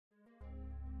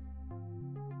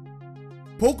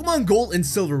Pokemon Gold and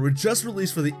Silver were just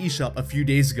released for the eShop a few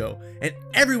days ago, and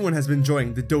everyone has been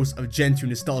enjoying the dose of Gen 2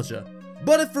 nostalgia.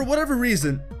 But if for whatever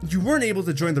reason, you weren't able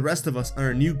to join the rest of us on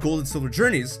our new Gold and Silver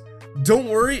journeys, don't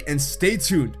worry and stay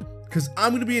tuned, because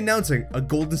I'm going to be announcing a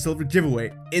Gold and Silver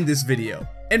giveaway in this video.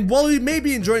 And while we may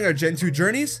be enjoying our Gen 2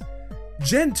 journeys,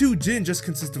 Gen 2 didn't just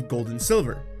consist of Gold and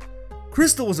Silver.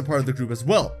 Crystal was a part of the group as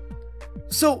well.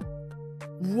 So,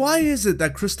 why is it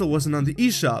that Crystal wasn't on the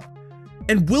eShop?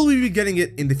 And will we be getting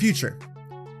it in the future?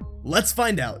 Let's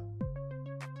find out.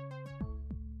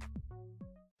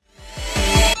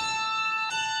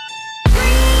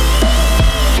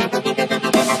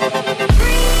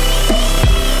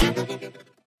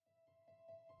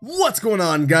 What's going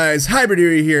on, guys?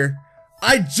 HybridHero here.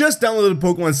 I just downloaded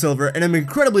Pokemon Silver and I'm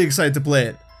incredibly excited to play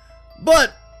it.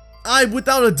 But I,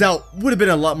 without a doubt, would have been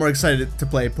a lot more excited to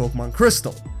play Pokemon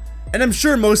Crystal. And I'm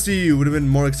sure most of you would have been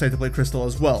more excited to play Crystal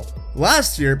as well.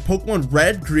 Last year, Pokemon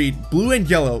Red, Green, Blue, and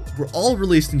Yellow were all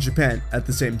released in Japan at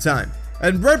the same time.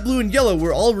 And Red, Blue, and Yellow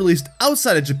were all released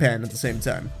outside of Japan at the same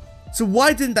time. So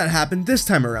why didn't that happen this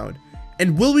time around?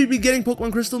 And will we be getting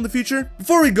Pokemon Crystal in the future?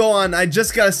 Before we go on, I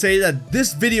just gotta say that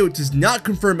this video does not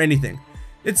confirm anything.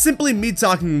 It's simply me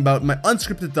talking about my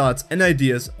unscripted thoughts and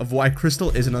ideas of why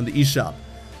Crystal isn't on the eShop,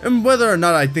 and whether or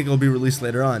not I think it'll be released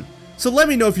later on. So let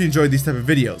me know if you enjoyed these type of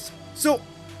videos. So,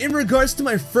 in regards to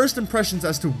my first impressions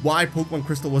as to why Pokemon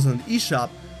Crystal wasn't on the eShop,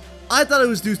 I thought it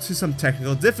was due to some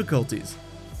technical difficulties.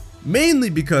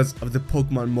 Mainly because of the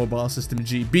Pokemon Mobile System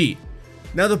GB.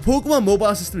 Now, the Pokemon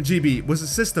Mobile System GB was a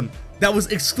system that was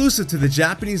exclusive to the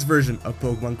Japanese version of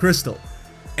Pokemon Crystal.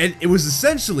 And it was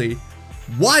essentially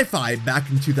Wi-Fi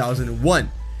back in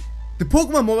 2001. The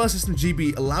Pokemon Mobile System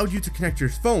GB allowed you to connect your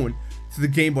phone to the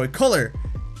Game Boy Color,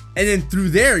 and then through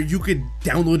there you could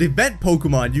download event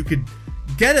Pokemon, you could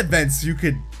get events,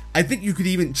 I think you could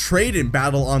even trade and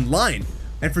battle online.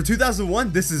 And for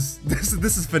 2001, this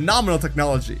is phenomenal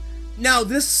technology. Now,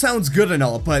 this sounds good and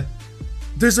all, but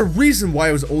there's a reason why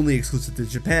it was only exclusive to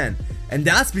Japan, and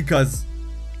that's because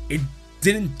it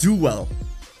didn't do well,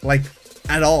 like,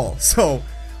 at all. So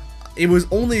it was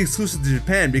only exclusive to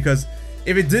Japan, because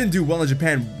if it didn't do well in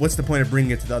Japan, what's the point of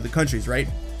bringing it to the other countries, right?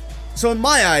 So in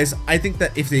my eyes, I think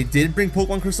that if they did bring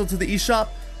Pokemon Crystal to the eShop,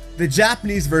 the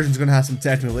Japanese version is going to have some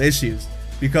technical issues,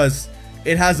 because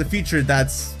it has a feature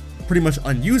that's pretty much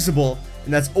unusable,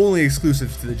 and that's only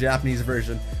exclusive to the Japanese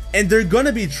version. And they're going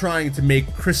to be trying to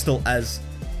make Crystal as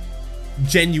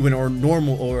genuine or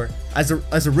normal or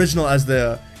as original as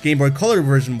the Game Boy Color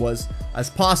version was as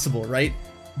possible, right?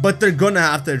 But they're gonna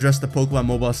have to address the Pokemon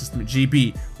Mobile System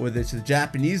GB, whether it's the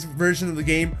Japanese version of the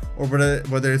game or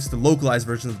whether it's the localized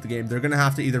version of the game. They're gonna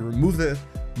have to either remove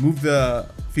the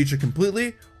feature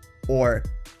completely or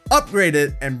upgrade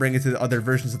it and bring it to the other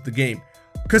versions of the game.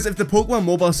 Because if the Pokemon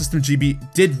Mobile System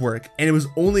GB did work and it was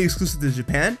only exclusive to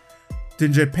Japan,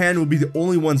 then Japan would be the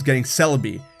only ones getting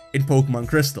Celebi in Pokemon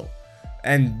Crystal.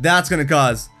 And that's gonna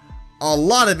cause a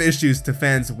lot of issues to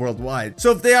fans worldwide.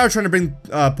 So if they are trying to bring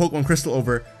Pokemon Crystal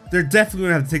over, they're definitely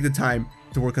gonna have to take the time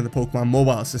to work on the Pokemon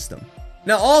Mobile system.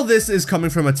 Now, all this is coming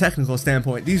from a technical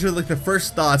standpoint. These are like the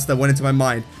first thoughts that went into my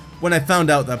mind when I found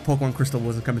out that Pokemon Crystal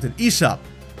wasn't coming to the eShop.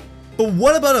 But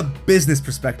what about a business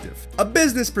perspective? A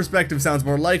business perspective sounds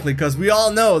more likely, because we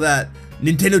all know that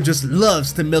Nintendo just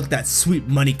loves to milk that sweet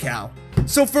money cow.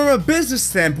 So from a business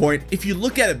standpoint, if you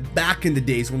look at it back in the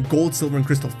days when Gold, Silver, and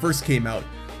Crystal first came out,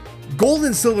 Gold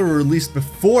and Silver were released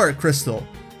before Crystal,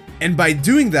 and by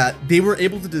doing that, they were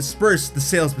able to disperse the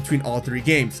sales between all three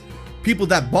games. People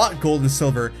that bought Gold and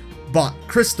Silver bought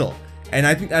Crystal, and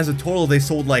I think as a total they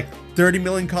sold like 30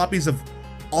 million copies of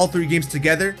all three games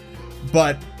together.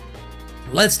 But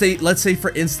let's say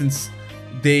for instance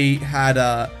they had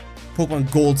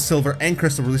Pokemon Gold, Silver, and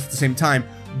Crystal released at the same time.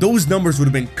 Those numbers would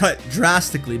have been cut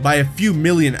drastically by a few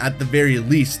million at the very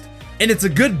least. And it's a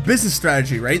good business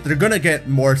strategy, right? They're gonna get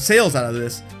more sales out of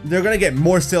this. They're gonna get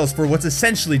more sales for what's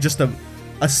essentially just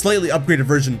a slightly upgraded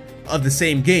version of the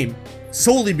same game,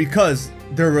 solely because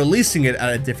they're releasing it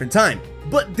at a different time.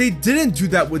 But they didn't do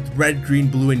that with Red, Green,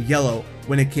 Blue, and Yellow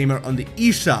when it came out on the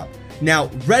eShop. Now,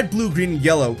 Red, Blue, Green, and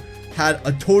Yellow had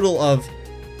a total of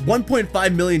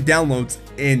 1.5 million downloads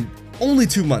in only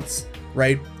 2 months,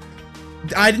 right?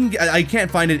 I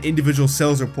can't find an individual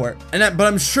sales report, but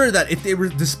I'm sure that if they were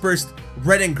dispersed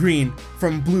Red and Green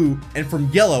from Blue and from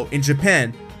Yellow in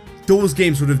Japan, those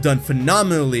games would have done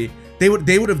phenomenally. They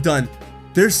would have done,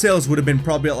 their sales would have been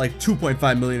probably at like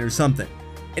 2.5 million or something.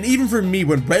 And even for me,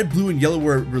 when Red, Blue, and Yellow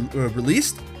were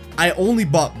released, I only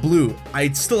bought Blue. I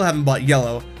still haven't bought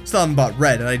Yellow, still haven't bought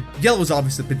Red, and Yellow was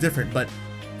obviously a bit different, but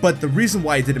the reason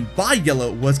why I didn't buy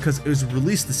Yellow was because it was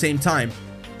released the same time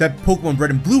that Pokemon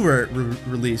Red and Blue were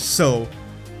released. So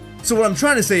what I'm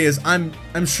trying to say is I'm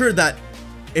sure that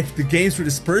if the games were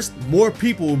dispersed, more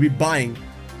people will be buying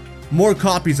more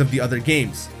copies of the other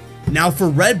games. Now for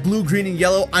Red, Blue, Green, and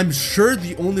Yellow, I'm sure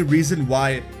the only reason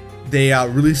why they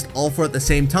released all four at the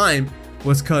same time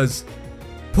was because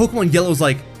Pokemon Yellow's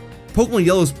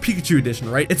Pikachu Edition,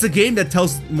 right? It's a game that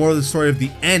tells more of the story of the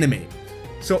anime.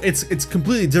 So it's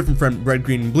completely different from Red,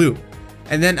 Green, and Blue.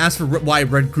 And then as for why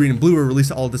Red, Green, and Blue were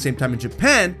released all at the same time in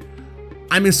Japan,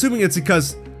 I'm assuming it's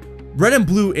because Red and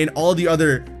Blue in all the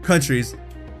other countries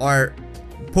are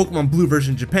Pokemon Blue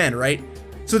version Japan, right?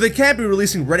 So they can't be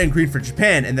releasing Red and Green for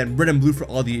Japan and then Red and Blue for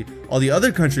all the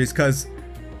other countries, because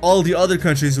all the other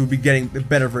countries would be getting the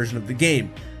better version of the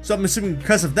game. So I'm assuming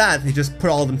because of that, they just put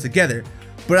all of them together.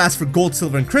 But as for Gold,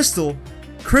 Silver, and Crystal,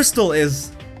 Crystal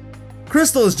is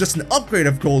just an upgrade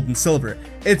of Gold and Silver.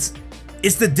 It's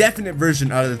the definite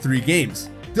version out of the three games.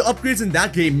 The upgrades in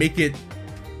that game make it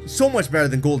so much better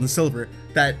than Gold and Silver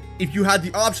that if you had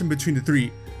the option between the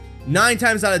three, 9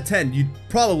 times out of 10, you'd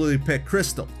probably pick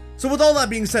Crystal. So with all that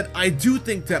being said, I do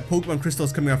think that Pokemon Crystal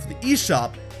is coming out for the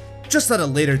eShop, just at a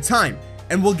later time.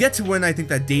 And we'll get to when I think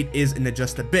that date is in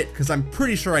just a bit, because I'm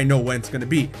pretty sure I know when it's going to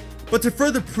be. But to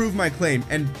further prove my claim,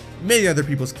 and many other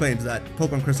people's claims that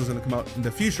Pokemon Crystal is going to come out in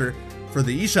the future for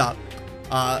the eShop,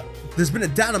 there's been a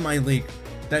data mine leak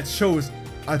that shows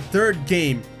a third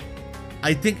game,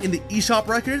 I think in the eShop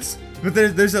records, but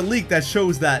there's a leak that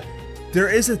shows that there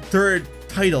is a third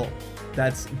title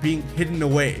that's being hidden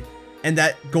away, and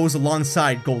that goes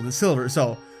alongside Gold and Silver.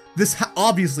 So this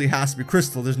obviously has to be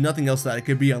Crystal. There's nothing else that it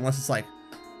could be unless it's like,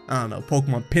 I don't know,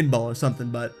 Pokemon Pinball or something.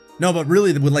 But no, but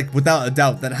really, without a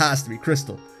doubt, that has to be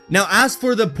Crystal. Now, as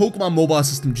for the Pokemon Mobile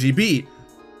System GB,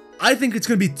 I think it's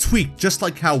going to be tweaked, just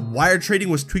like how wire trading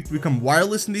was tweaked to become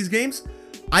wireless in these games.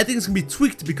 I think it's going to be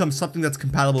tweaked to become something that's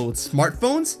compatible with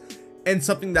smartphones, and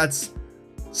something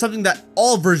that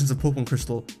all versions of Pokemon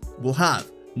Crystal will have.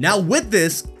 Now with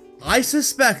this, I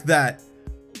suspect that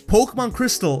Pokemon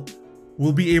Crystal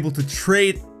will be able to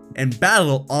trade and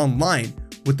battle online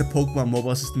with the Pokemon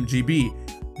Mobile System GB,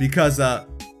 because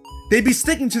they'd be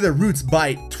sticking to their roots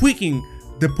by tweaking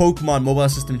the Pokemon Mobile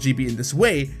System GB in this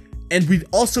way, and we'd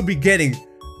also be getting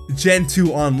Gen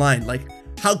 2 online. Like,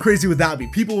 how crazy would that be?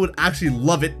 People would actually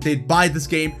love it. They'd buy this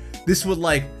game. This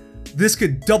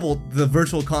could double the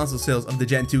virtual console sales of the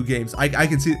Gen 2 games. I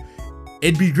can see it.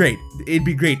 It'd be great. It'd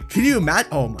be great. Can you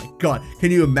imagine? Oh my god.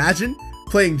 Can you imagine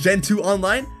playing Gen 2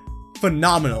 online?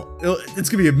 Phenomenal. It's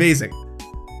gonna be amazing.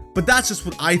 But that's just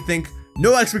what I think.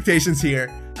 No expectations here.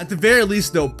 At the very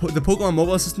least though, the Pokemon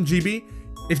Mobile System GB,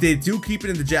 if they do keep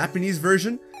it in the Japanese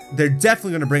version, they're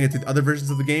definitely gonna bring it to the other versions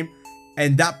of the game.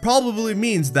 And that probably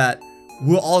means that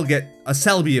we'll all get a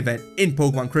Celebi event in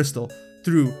Pokemon Crystal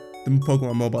through the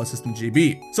Pokemon Mobile System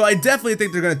GB. So I definitely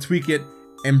think they're gonna tweak it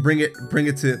and bring it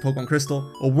to Pokemon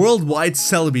Crystal, a worldwide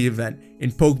Celebi event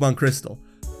in Pokemon Crystal.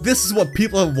 This is what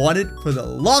people have wanted for the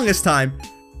longest time,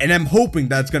 and I'm hoping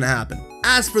that's gonna happen.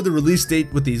 As for the release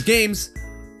date with these games,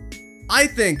 I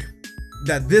think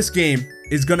that this game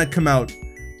is gonna come out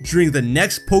during the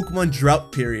next Pokemon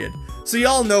drought period. So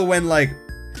y'all know when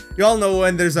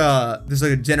there's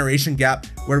a generation gap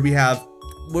where we have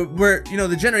where you know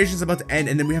the generation's about to end,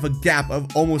 and then we have a gap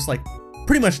of almost like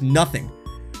pretty much nothing.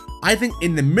 I think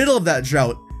in the middle of that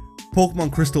drought,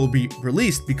 Pokemon Crystal will be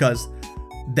released, because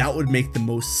that would make the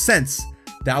most sense.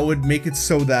 That would make it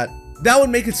so that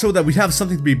we have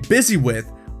something to be busy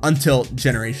with until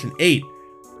Generation 8.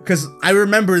 Because I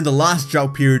remember in the last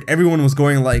drought period, everyone was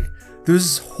going like, there's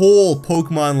this whole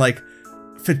Pokemon like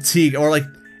fatigue, or like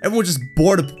everyone was just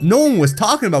bored of, no one was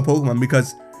talking about Pokemon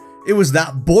because it was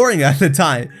that boring at the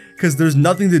time, because there's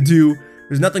nothing to do,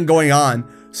 there's nothing going on.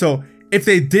 So if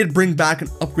they did bring back an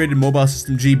upgraded Mobile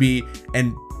System GB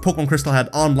and Pokemon Crystal had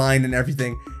online and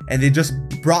everything, and they just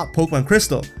brought Pokemon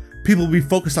Crystal, people will be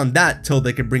focused on that till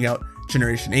they can bring out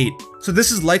Generation 8. So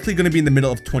this is likely going to be in the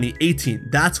middle of 2018.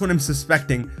 That's when I'm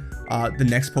suspecting the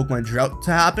next Pokemon drought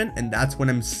to happen, and that's when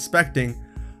I'm suspecting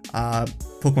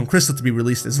Pokemon Crystal to be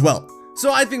released as well.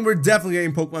 So I think we're definitely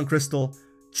getting Pokemon Crystal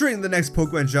during the next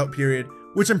Pokemon drought period,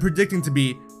 which I'm predicting to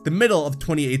be the middle of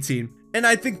 2018. And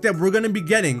I think that we're going to be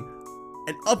getting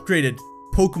an upgraded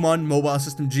Pokemon Mobile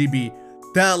System GB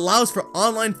that allows for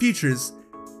online features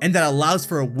and that allows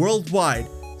for a worldwide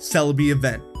Celebi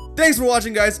event. Thanks for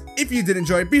watching, guys. If you did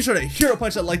enjoy, be sure to hero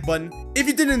punch that like button. If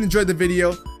you didn't enjoy the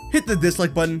video, hit the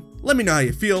dislike button. Let me know how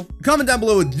you feel. Comment down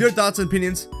below with your thoughts and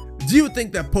opinions. Do you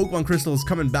think that Pokemon Crystal is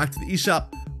coming back to the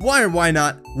eShop? Why or why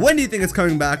not? When do you think it's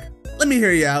coming back? Let me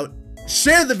hear you out.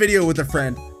 Share the video with a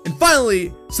friend. And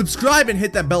finally, subscribe and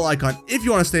hit that bell icon if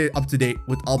you want to stay up to date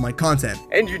with all my content.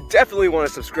 And you definitely want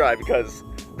to subscribe because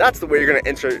that's the way you're going to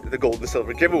enter the gold and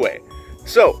silver giveaway.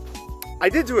 So, I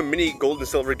did do a mini gold and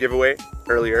silver giveaway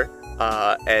earlier,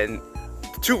 and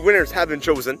 2 winners have been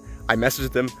chosen. I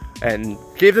messaged them and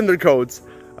gave them their codes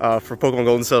for Pokemon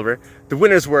Gold and Silver. The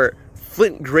winners were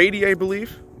Flint Grady, I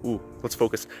believe. Ooh, let's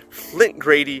focus. Flint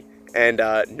Grady and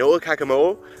Noah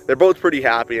Kakamoa. They're both pretty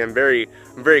happy. I'm very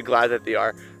glad that they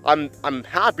are. I'm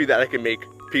happy that I can make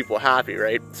people happy,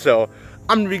 right? So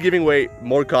I'm gonna be giving away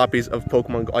more copies of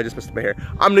Pokemon Gold. I just messed up my hair.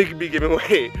 I'm gonna be giving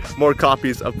away more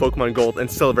copies of Pokemon Gold and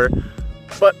Silver.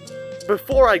 But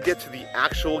before I get to the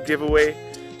actual giveaway,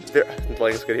 the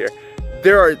lighting's good here.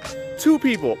 There are 2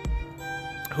 people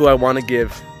who I want to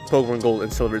give Pokemon Gold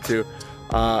and Silver to.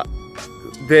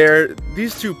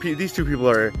 These two people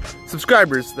are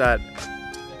subscribers that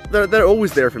they're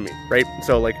always there for me, right?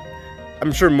 So like,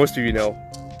 I'm sure most of you know,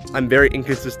 I'm very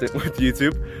inconsistent with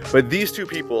YouTube, but these 2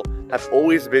 people have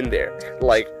always been there.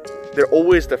 Like, they're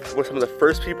always some of the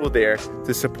first people there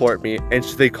to support me, and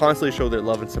they constantly show their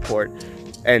love and support.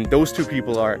 And those 2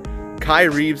 people are Kai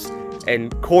Reeves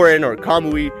and Corin, or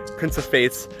Kamui, Prince of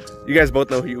Fates. You guys both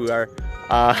know who you are.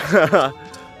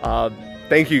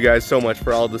 Thank you guys so much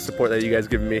for all the support that you guys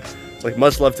given me. Like,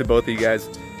 much love to both of you guys.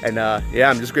 And yeah,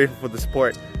 I'm just grateful for the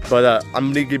support. But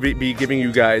I'm gonna be giving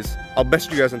you guys, I'll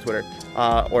message you guys on Twitter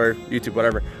or YouTube,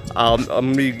 whatever. I'm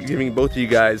gonna be giving both of you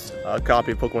guys a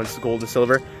copy of Pokemon Gold and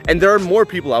Silver. And there are more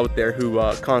people out there who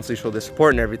constantly show their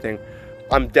support and everything.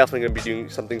 I'm definitely gonna be doing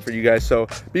something for you guys, so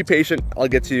be patient. I'll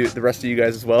get to the rest of you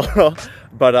guys as well.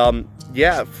 But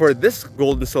yeah, for this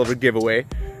Gold and Silver giveaway,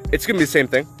 it's gonna be the same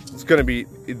thing. It's gonna be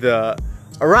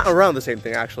around the same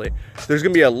thing, actually. There's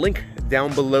gonna be a link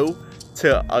down below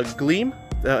to a Gleam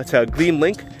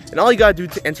link, and all you gotta do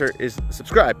to enter is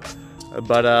subscribe.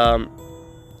 But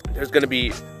there's gonna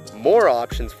be more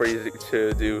options for you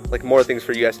to do, like more things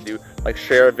for you guys to do, like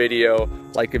share a video,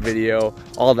 like a video,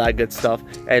 all that good stuff.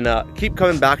 And keep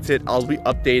coming back to it. I'll be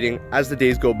updating as the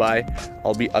days go by.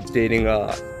 I'll be updating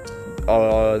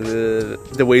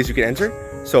the ways you can enter.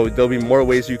 So there'll be more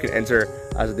ways you can enter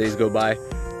as the days go by.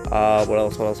 What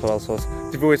else?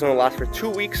 Giveaways gonna last for 2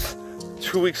 weeks.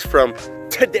 2 weeks from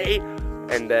today.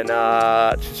 And then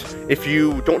if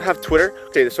you don't have Twitter,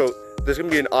 okay, so there's gonna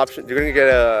be an option. There's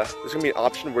gonna be an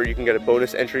option where you can get a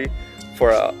bonus entry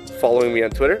for following me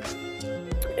on Twitter.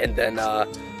 And then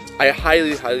I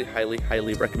highly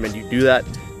recommend you do that,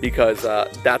 because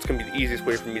that's gonna be the easiest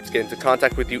way for me to get into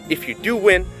contact with you if you do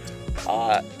win.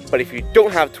 But if you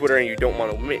don't have Twitter and you don't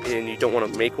want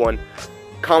to make one,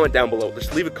 comment down below.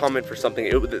 Just leave a comment for something.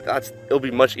 It'll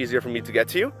be much easier for me to get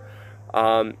to you.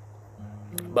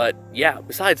 But yeah,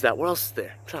 besides that, what else is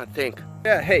there? I'm trying to think.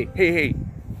 Yeah, hey.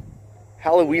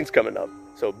 Halloween's coming up,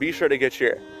 so be sure to get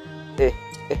your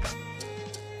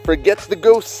forget the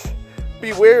ghosts,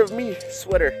 beware of me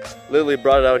sweater. Literally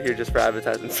brought it out here just for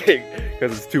advertisement's sake,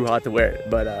 because it's too hot to wear it.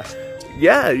 But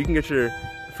yeah, you can get your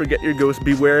forget your ghosts,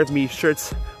 beware of me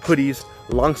shirts, hoodies,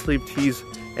 long sleeve tees,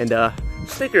 and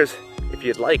stickers if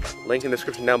you'd like. Link in the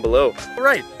description down below. All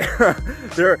right,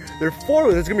 there's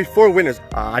gonna be 4 winners.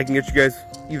 I can get you guys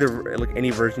either like any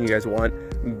version you guys want,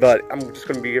 but I'm just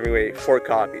gonna be giving away 4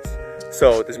 copies.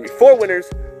 So there's gonna be 4 winners.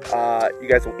 You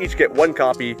guys will each get 1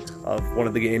 copy of one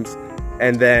of the games,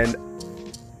 and then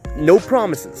no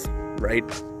promises, right?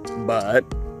 But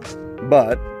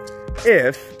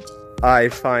if I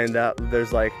find out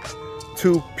there's like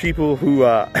 2 people who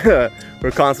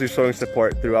were constantly showing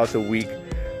support throughout the week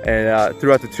and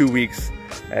throughout the 2 weeks,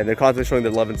 and they're constantly showing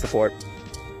their love and support,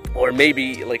 or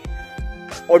maybe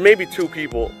 2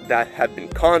 people that have been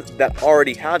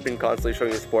already have been constantly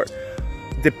showing their support.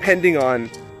 Depending on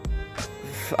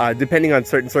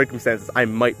certain circumstances, I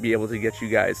might be able to get you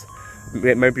guys.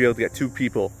 Might be able to get 2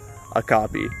 people a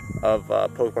copy of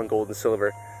Pokemon Gold and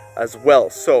Silver as well.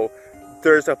 So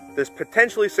there's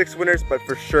potentially 6 winners, but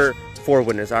for sure 4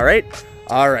 winners. All right.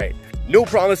 No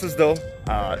promises though.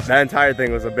 That entire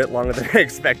thing was a bit longer than I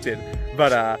expected,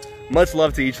 but much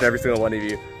love to each and every single one of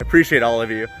you. Appreciate all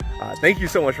of you. Thank you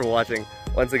so much for watching.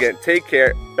 Once again, take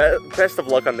care. Best of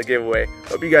luck on the giveaway.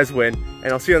 Hope you guys win,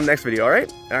 and I'll see you in the next video. All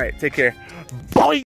right, take care. Bye.